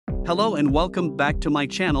Hello and welcome back to my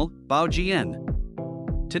channel,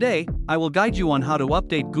 BaoGN. Today, I will guide you on how to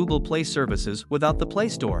update Google Play services without the Play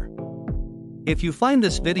Store. If you find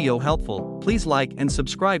this video helpful, please like and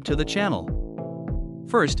subscribe to the channel.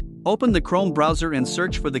 First, open the Chrome browser and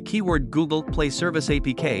search for the keyword Google Play Service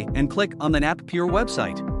APK and click on the NappPure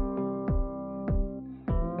website.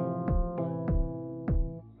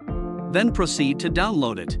 Then proceed to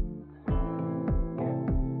download it.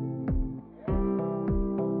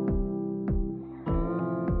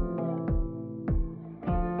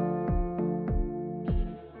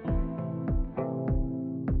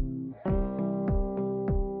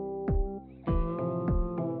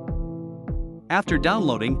 After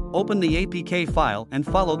downloading, open the APK file and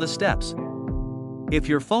follow the steps. If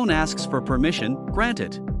your phone asks for permission, grant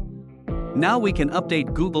it. Now we can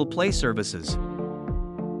update Google Play services.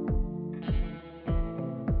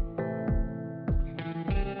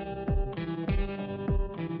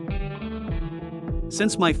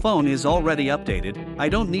 Since my phone is already updated, I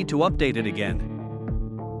don't need to update it again.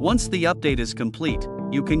 Once the update is complete,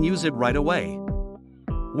 you can use it right away.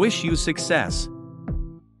 Wish you success.